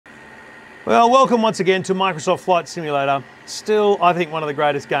Well, welcome once again to Microsoft Flight Simulator. Still, I think one of the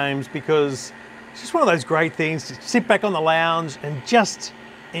greatest games because it's just one of those great things to sit back on the lounge and just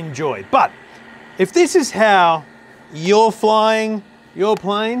enjoy. But if this is how you're flying your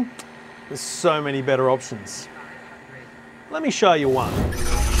plane, there's so many better options. Let me show you one.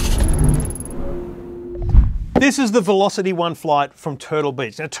 This is the Velocity 1 flight from Turtle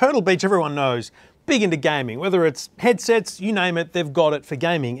Beach. Now, Turtle Beach, everyone knows, big into gaming. Whether it's headsets, you name it, they've got it for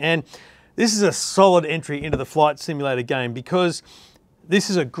gaming. And this is a solid entry into the flight simulator game because this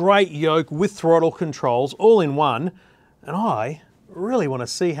is a great yoke with throttle controls all in one. And I really want to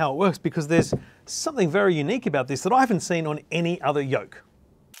see how it works because there's something very unique about this that I haven't seen on any other yoke.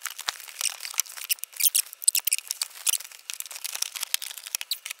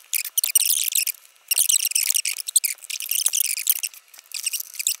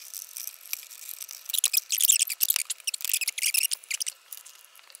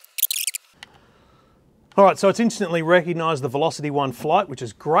 All right, so it's instantly recognized the Velocity 1 flight, which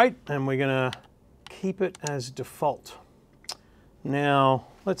is great, and we're gonna keep it as default. Now,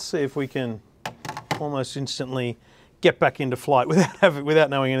 let's see if we can almost instantly get back into flight without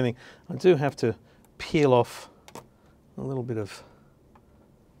knowing anything. I do have to peel off a little bit of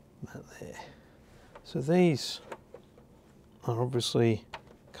that there. So these are obviously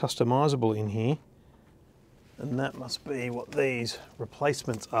customizable in here, and that must be what these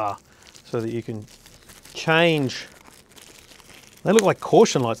replacements are, so that you can change. They look like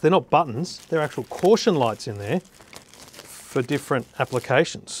caution lights. They're not buttons. They're actual caution lights in there for different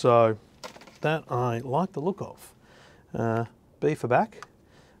applications. So that I like the look of. B for back.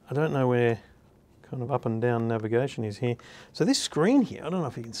 I don't know where kind of up and down navigation is here. So this screen here, I don't know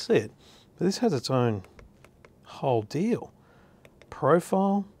if you can see it, but this has its own whole deal.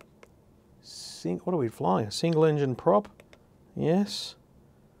 Profile. What are we flying? A single engine prop? Yes.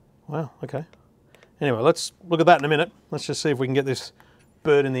 Wow, okay. Anyway, let's look at that in a minute. Let's just see if we can get this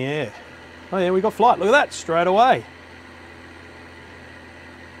bird in the air. Oh yeah, we got flight. Look at that, straight away.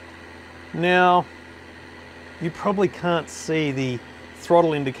 Now, you probably can't see the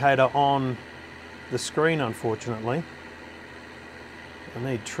throttle indicator on the screen, unfortunately. I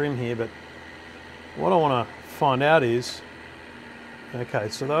need trim here, but what I want to find out is, okay,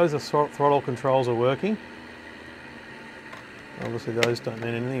 so those are throttle controls are working. Obviously those don't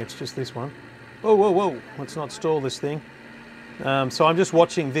mean anything, it's just this one. Whoa, whoa, whoa, let's not stall this thing. So I'm just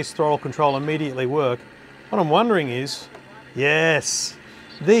watching this throttle control immediately work. What I'm wondering is, yes,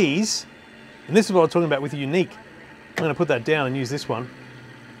 these, and this is what I'm talking about with unique. I'm going to put that down and use this one.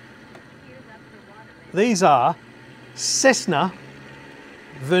 These are Cessna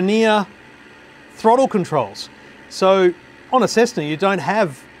vernier throttle controls. So on a Cessna you don't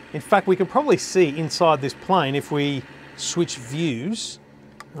have, in fact we can probably see inside this plane if we switch views.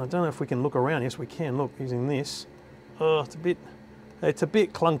 I don't know if we can look around. Yes, we can look using this. Oh, it's a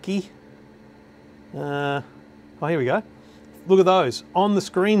bit clunky. Oh, here we go. Look at those. On the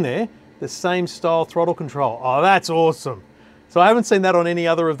screen there, the same style throttle control. Oh, that's awesome. So I haven't seen that on any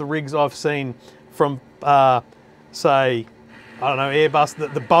other of the rigs I've seen from, say, I don't know,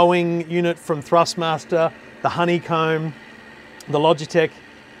 Airbus, the Boeing unit from Thrustmaster, the Honeycomb, the Logitech.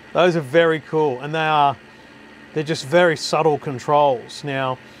 Those are very cool, and they're just very subtle controls.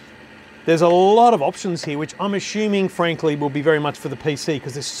 Now, there's a lot of options here, which I'm assuming, frankly, will be very much for the PC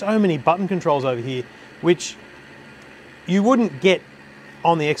because there's so many button controls over here, which you wouldn't get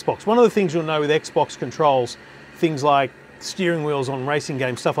on the Xbox. One of the things you'll know with Xbox controls, things like steering wheels on racing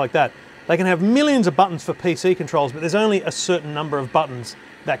games, stuff like that, they can have millions of buttons for PC controls, but there's only a certain number of buttons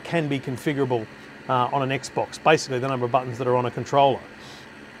that can be configurable on an Xbox, basically the number of buttons that are on a controller.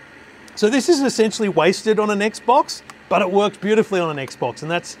 So this is essentially wasted on an Xbox, but it works beautifully on an Xbox, and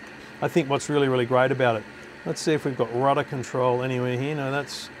that's, I think, what's really, really great about it. Let's see if we've got rudder control anywhere here. No,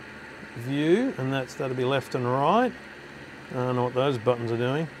 that's view, and that'll be left and right. I don't know what those buttons are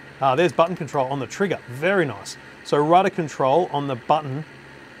doing. Ah, there's button control on the trigger. Very nice. So rudder control on the button.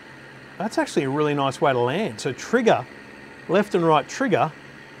 That's actually a really nice way to land. So trigger, left and right trigger.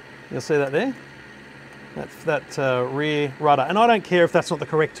 You'll see that there? That's that rear rudder. And I don't care if that's not the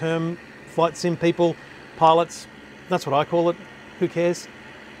correct term, flight sim people, pilots, that's what I call it. Who cares?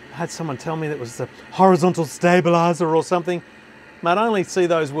 I had someone tell me that was the horizontal stabilizer or something. Mate, I only see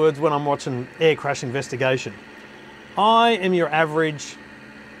those words when I'm watching air crash investigation. I am your average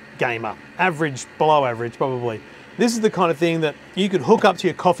gamer. Average, below average probably. This is the kind of thing that you could hook up to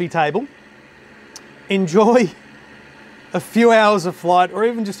your coffee table, enjoy a few hours of flight or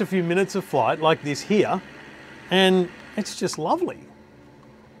even just a few minutes of flight like this here, and it's just lovely.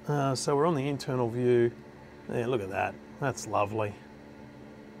 So we're on the internal view. Yeah, look at that. That's lovely.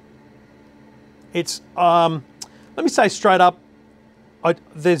 It's, let me say straight up,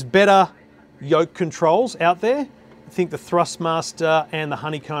 there's better yoke controls out there. I think the Thrustmaster and the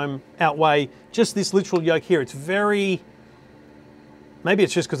Honeycomb outweigh just this literal yoke here. It's very, maybe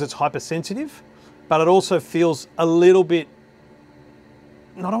it's just because it's hypersensitive, but it also feels a little bit,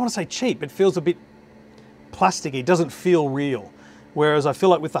 I don't want to say cheap, it feels a bit plasticky. It doesn't feel real. Whereas I feel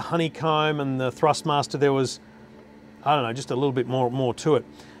like with the Honeycomb and the Thrustmaster, there was, I don't know, just a little bit more to it.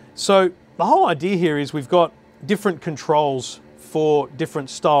 So the whole idea here is we've got different controls for different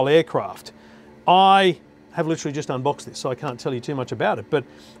style aircraft. I have literally just unboxed this, so I can't tell you too much about it. But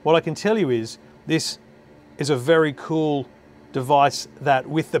what I can tell you is this is a very cool device that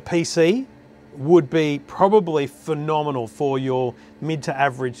with the PC would be probably phenomenal for your mid to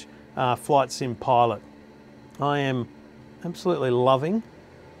average flight sim pilot. I am absolutely loving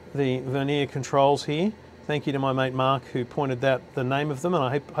the vernier controls here. Thank you to my mate Mark who pointed out the name of them, and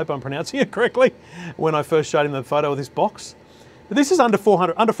I hope I'm pronouncing it correctly when I first showed him the photo of this box. But this is under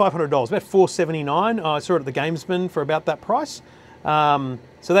 $500, about $479. I saw it at the Gamesman for about that price. So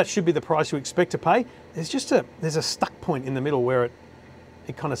that should be the price you expect to pay. There's a stuck point in the middle where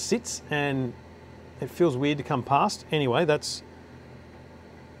it kind of sits and it feels weird to come past. Anyway,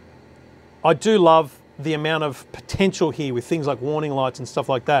 I do love the amount of potential here with things like warning lights and stuff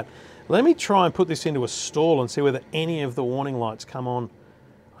like that. Let me try and put this into a stall and see whether any of the warning lights come on.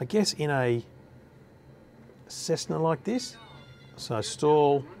 I guess in a Cessna like this. So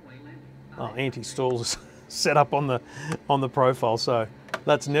stall, anti-stalls set up on the profile, so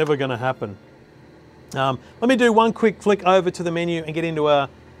that's never going to happen. Let me do one quick flick over to the menu and get into a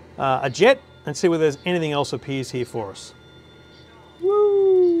jet and see whether there's anything else appears here for us.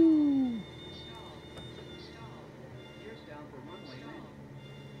 Woo!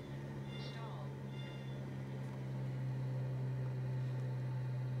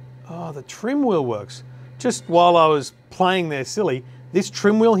 Oh, the trim wheel works. Just while I was playing there silly, this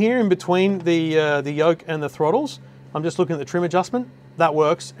trim wheel here in between the yoke and the throttles, I'm just looking at the trim adjustment, that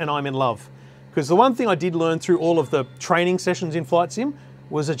works and I'm in love. Because the one thing I did learn through all of the training sessions in Flight Sim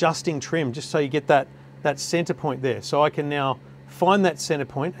was adjusting trim, just so you get that center point there. So I can now find that center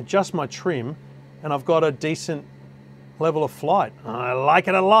point, adjust my trim, and I've got a decent level of flight. I like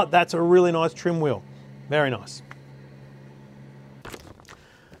it a lot. That's a really nice trim wheel. Very nice.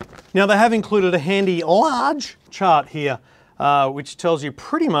 Now they have included a handy large chart here, which tells you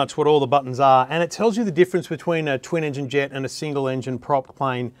pretty much what all the buttons are, and it tells you the difference between a twin engine jet and a single engine prop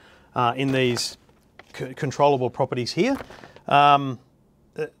plane in these controllable properties here.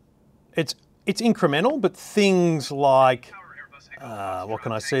 It's incremental, but things like, what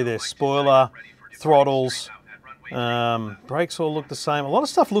can I see there? Spoiler, throttles, brakes all look the same. A lot of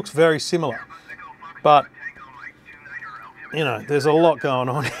stuff looks very similar, but you know, there's a lot going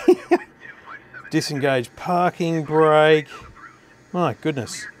on here. Disengage parking brake. My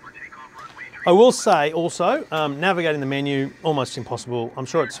goodness. I will say also, navigating the menu, almost impossible. I'm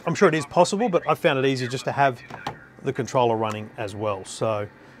sure it is possible, but I found it easier just to have the controller running as well. So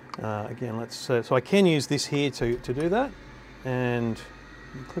again, so I can use this here to do that, and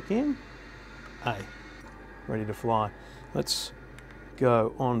click in. A, ready to fly. Let's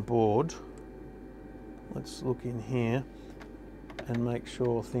go on board. Let's look in here and make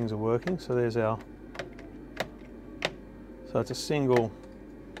sure things are working. So there's so it's a single.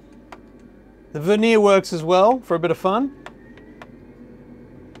 The vernier works as well for a bit of fun.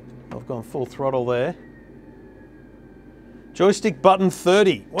 I've gone full throttle there. Joystick button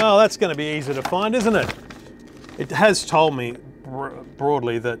 30. Well, that's going to be easy to find, isn't it? It has told me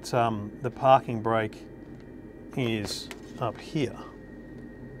broadly that the parking brake is up here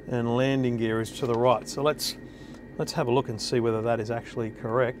and landing gear is to the right. So let's have a look and see whether that is actually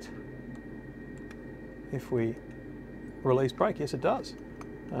correct. If we release brake, yes it does.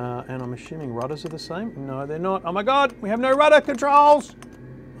 And I'm assuming rudders are the same. No, they're not. Oh my God, we have no rudder controls.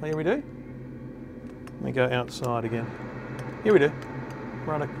 Oh, here we do. Let me go outside again. Here we do.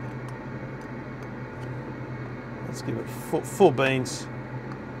 Rudder. Let's give it full beans.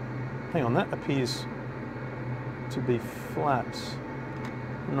 Hang on, that appears to be flaps,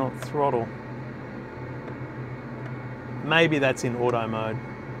 not throttle. Maybe that's in auto mode.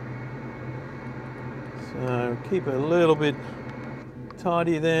 So keep it a little bit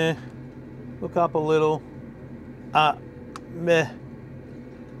tidy there. Look up a little. Meh.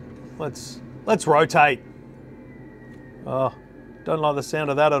 Let's rotate. Oh, don't like the sound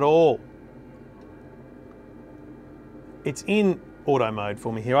of that at all. It's in auto mode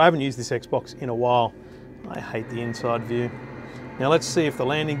for me here. I haven't used this Xbox in a while. I hate the inside view. Now let's see if the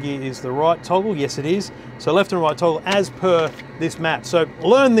landing gear is the right toggle. Yes, it is. So left and right toggle as per this map. So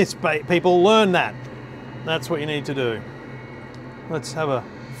learn this, people, learn that. That's what you need to do. Let's have a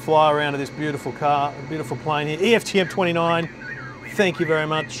fly around to this beautiful car, beautiful plane here. EFTM 29, thank you very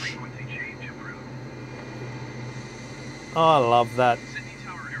much. I love that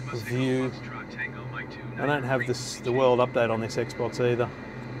view. I don't have the world update on this Xbox either.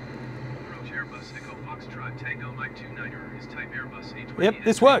 Yep,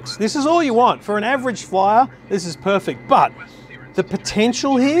 this works. This is all you want. For an average flyer, this is perfect. But the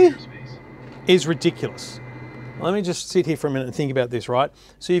potential here is ridiculous. Let me just sit here for a minute and think about this, right?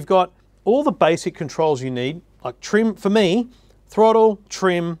 So you've got all the basic controls you need, like trim, for me, throttle,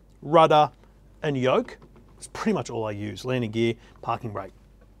 trim, rudder, and yoke. It's pretty much all I use. Landing gear, parking brake.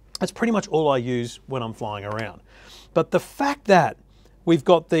 That's pretty much all I use when I'm flying around. But the fact that we've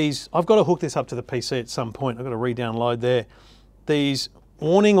got these, I've got to hook this up to the PC at some point. I've got to re-download there. These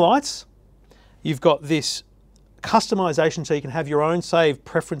warning lights. You've got this customization so you can have your own saved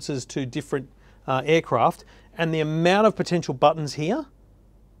preferences to different aircraft. And the amount of potential buttons here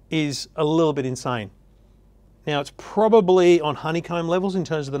is a little bit insane. Now it's probably on honeycomb levels in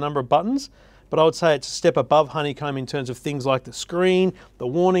terms of the number of buttons, but I would say it's a step above honeycomb in terms of things like the screen, the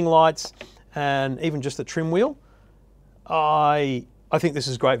warning lights, and even just the trim wheel. I think this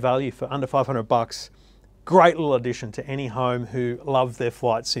is great value for under 500 bucks. Great little addition to any home who love their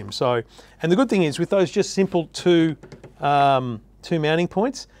flight sim. So, and the good thing is with those just simple two mounting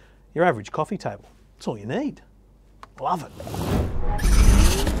points, your average coffee table. That's all you need. Love it.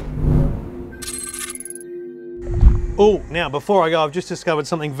 Oh, now before I go, I've just discovered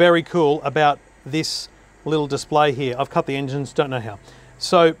something very cool about this little display here. I've cut the engines, don't know how.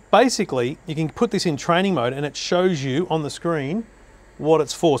 So basically, you can put this in training mode and it shows you on the screen what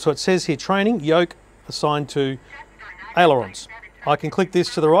it's for. So it says here, training, yoke, assigned to ailerons. I can click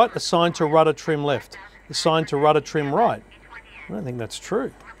this to the right, assigned to rudder trim left, assigned to rudder trim right. I don't think that's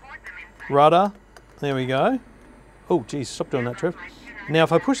true. Rudder, there we go. Oh, geez, stop doing that, Trev. Now,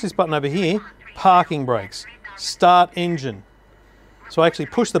 if I push this button over here, parking brakes, start engine. So I actually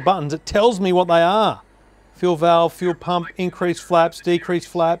push the buttons, it tells me what they are. Fuel valve, fuel pump, increase flaps, decrease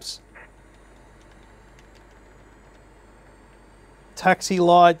flaps. Taxi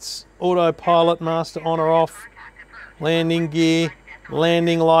lights, autopilot master on or off, landing gear,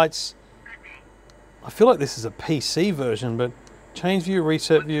 landing lights. I feel like this is a PC version, but change view,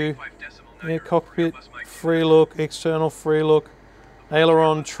 reset view, air cockpit, free look, external free look,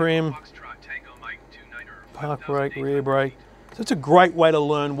 aileron trim, park brake, rear brake. So it's a great way to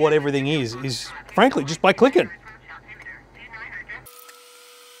learn what everything is frankly just by clicking.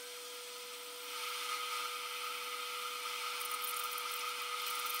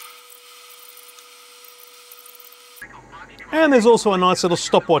 And there's also a nice little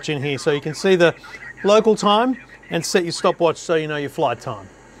stopwatch in here, so you can see the local time and set your stopwatch so you know your flight time.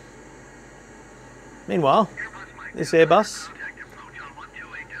 Meanwhile, this Airbus,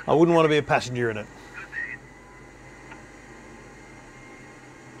 I wouldn't want to be a passenger in it.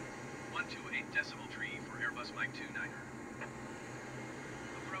 128.3 for Airbus Mike 29er.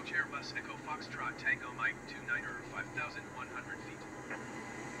 Approach Airbus Echo Foxtrot Tango Mike 29er, 5,100 feet.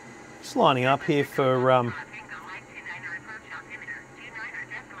 Just lining up here for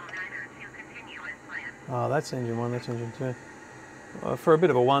oh, that's engine 1, that's engine 2. For a bit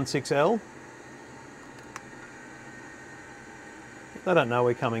of a 1.6L. They don't know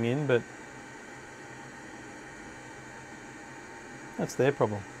we're coming in, but that's their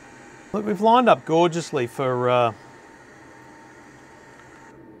problem. Look, we've lined up gorgeously for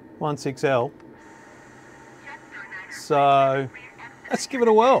 1.6L. So let's give it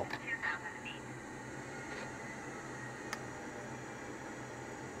a whirl.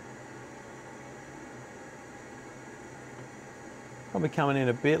 Probably coming in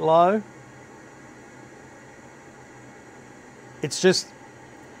a bit low.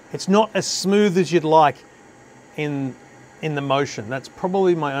 It's not as smooth as you'd like in the motion. That's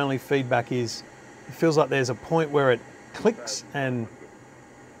probably my only feedback is it feels like there's a point where it clicks and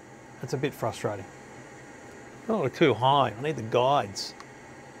it's a bit frustrating. Oh, too high. I need the guides.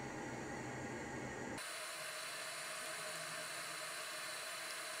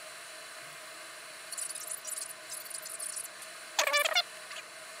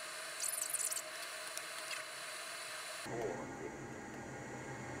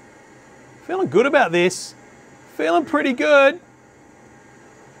 Feeling good about this. Feeling pretty good.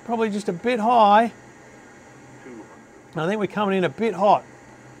 Probably just a bit high. I think we're coming in a bit hot.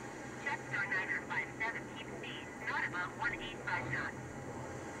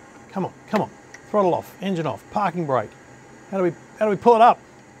 Come on, come on. Throttle off, engine off, parking brake. How do we pull it up?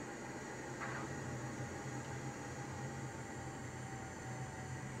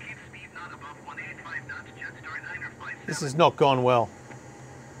 Keep speed not above 185 knots, jet star 957. This has not gone well.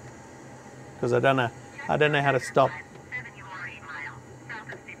 Because I don't know how to stop. 7 you are 8 miles,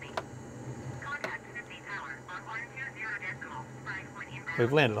 south of Sydney. Contact Sydney Tower on 120.5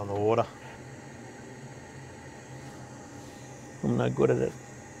 We've landed on the water. I'm no good at it.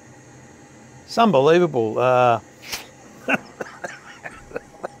 It's unbelievable.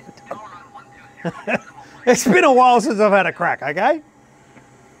 It's been a while since I've had a crack, okay?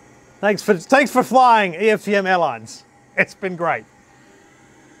 Thanks for flying EFTM Airlines. It's been great.